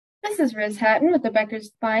This is Riz Hatton with the Becker's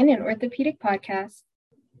Spine and Orthopedic Podcast.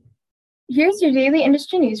 Here's your daily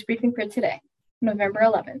industry news briefing for today, November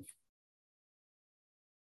 11th.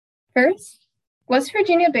 First, West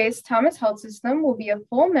Virginia-based Thomas Health System will be a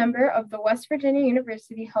full member of the West Virginia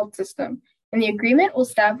University Health System, and the agreement will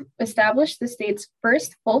establish the state's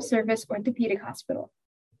first full-service orthopedic hospital.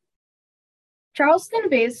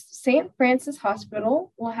 Charleston-based St. Francis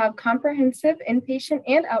Hospital will have comprehensive inpatient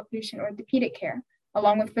and outpatient orthopedic care,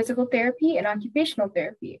 along with physical therapy and occupational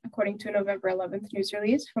therapy, according to a November 11th news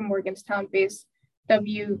release from Morgantown-based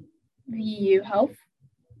WVU Health.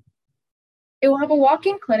 It will have a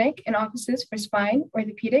walk-in clinic and offices for spine,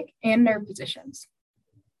 orthopedic, and nerve physicians.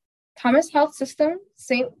 Thomas Health System,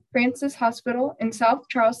 St. Francis Hospital, and South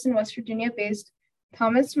Charleston, West Virginia-based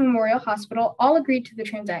Thomas Memorial Hospital all agreed to the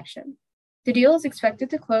transaction. The deal is expected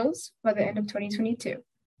to close by the end of 2022.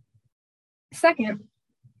 Second,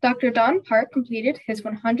 Dr. Don Park completed his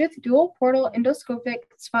 100th dual portal endoscopic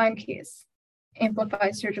spine case, Amplify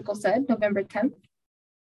Surgical said November 10th.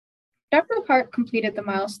 Dr. Park completed the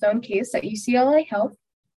milestone case at UCLA Health,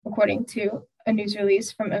 according to a news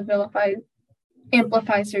release from Amplify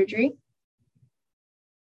Surgery.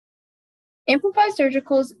 Amplify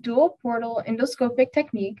Surgical's dual portal endoscopic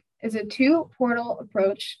technique is a two-portal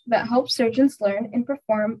approach that helps surgeons learn and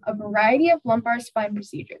perform a variety of lumbar spine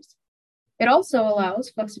procedures. It also allows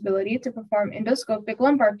flexibility to perform endoscopic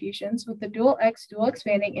lumbar fusions with the DualX dual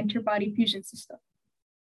expanding interbody fusion system.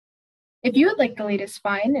 If you would like the latest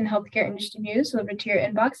spine and healthcare industry news delivered to your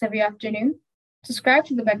inbox every afternoon, subscribe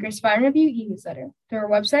to the Becker Spine Review e-newsletter through our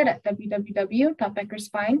website at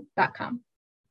www.beckerspine.com.